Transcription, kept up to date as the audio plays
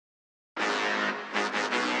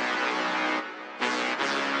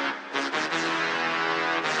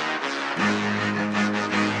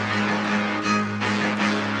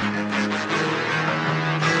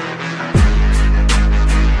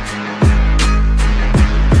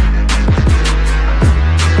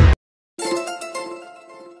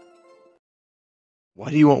Why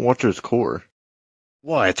do you want Watro's core?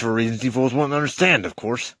 Why, it's for reasons you fools won't understand, of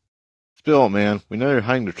course. Spill it, man. We know you're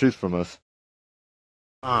hiding the truth from us.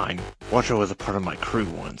 Fine. Watro was a part of my crew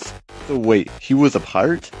once. So wait, he was a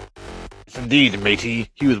pirate? Yes, indeed, matey.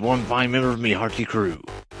 He was one fine member of me hearty crew.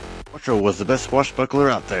 Watro was the best swashbuckler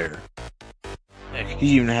out there. Heck,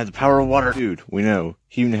 he even had the power of water. Dude, we know.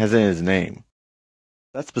 He even has it in his name.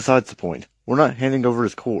 That's besides the point. We're not handing over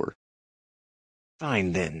his core.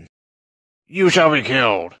 Fine, then. You shall be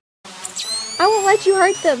killed. I won't let you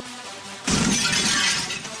hurt them.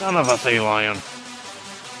 Son of a sea lion.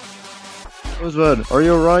 Rosebud, are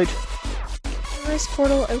you alright? First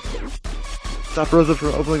portal open. Stop Rosebud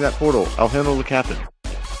from opening that portal. I'll handle the captain.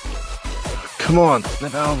 Come on,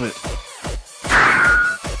 snap out of it.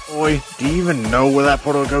 Boy, do you even know where that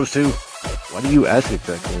portal goes to? Why do you ask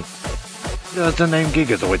exactly? Does the name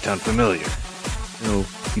Gigazoid sound familiar? No,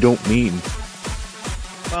 you don't mean.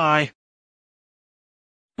 Bye.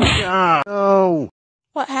 Ah, no!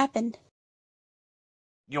 What happened?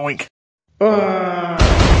 Yoink.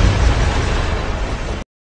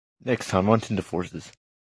 Next time on Tenta Forces.